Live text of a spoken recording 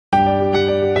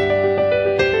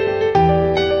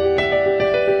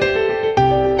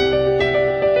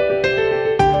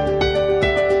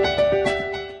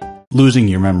Losing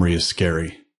your memory is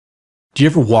scary. Do you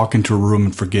ever walk into a room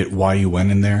and forget why you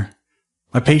went in there?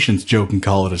 My patients joke and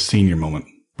call it a senior moment,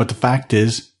 but the fact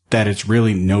is that it's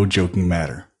really no joking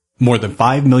matter. More than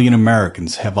 5 million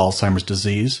Americans have Alzheimer's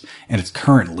disease, and it's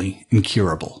currently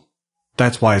incurable.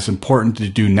 That's why it's important to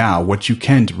do now what you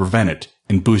can to prevent it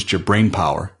and boost your brain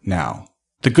power now.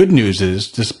 The good news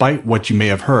is, despite what you may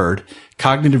have heard,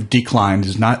 cognitive decline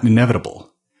is not inevitable.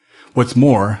 What's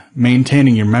more,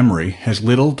 maintaining your memory has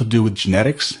little to do with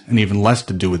genetics and even less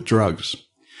to do with drugs.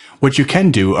 What you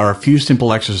can do are a few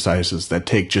simple exercises that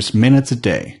take just minutes a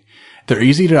day. They're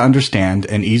easy to understand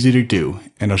and easy to do,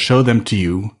 and I'll show them to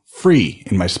you free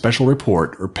in my special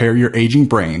report, Repair Your Aging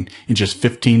Brain in just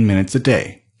 15 minutes a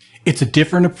day. It's a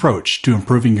different approach to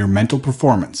improving your mental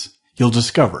performance. You'll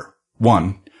discover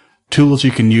 1. Tools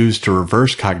you can use to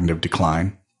reverse cognitive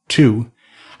decline. 2.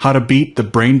 How to beat the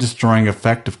brain-destroying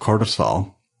effect of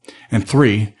cortisol. And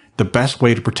 3. The best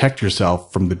way to protect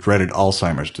yourself from the dreaded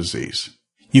Alzheimer's disease.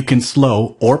 You can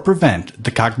slow or prevent the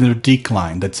cognitive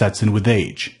decline that sets in with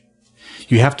age.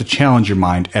 You have to challenge your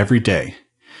mind every day.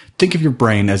 Think of your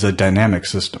brain as a dynamic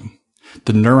system.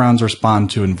 The neurons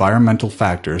respond to environmental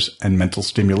factors and mental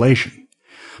stimulation.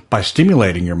 By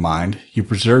stimulating your mind, you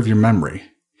preserve your memory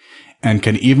and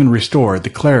can even restore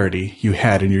the clarity you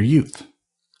had in your youth.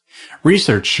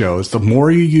 Research shows the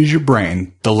more you use your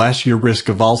brain, the less your risk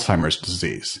of Alzheimer's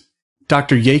disease.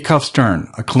 Dr. Yakov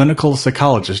Stern, a clinical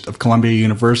psychologist of Columbia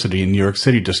University in New York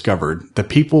City, discovered that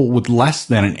people with less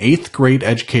than an 8th grade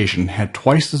education had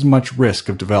twice as much risk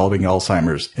of developing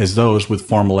Alzheimer's as those with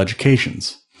formal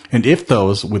educations. And if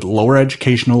those with lower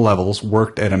educational levels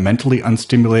worked at a mentally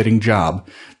unstimulating job,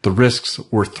 the risks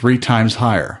were 3 times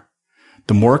higher.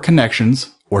 The more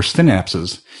connections, or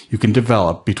synapses, you can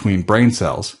develop between brain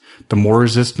cells, the more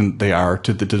resistant they are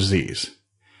to the disease.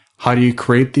 How do you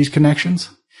create these connections?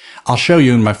 I'll show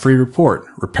you in my free report,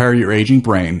 Repair Your Aging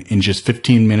Brain, in just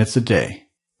 15 minutes a day.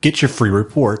 Get your free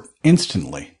report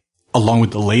instantly, along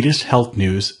with the latest health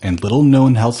news and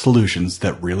little-known health solutions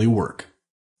that really work.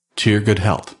 To your good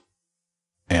health.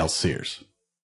 Al Sears.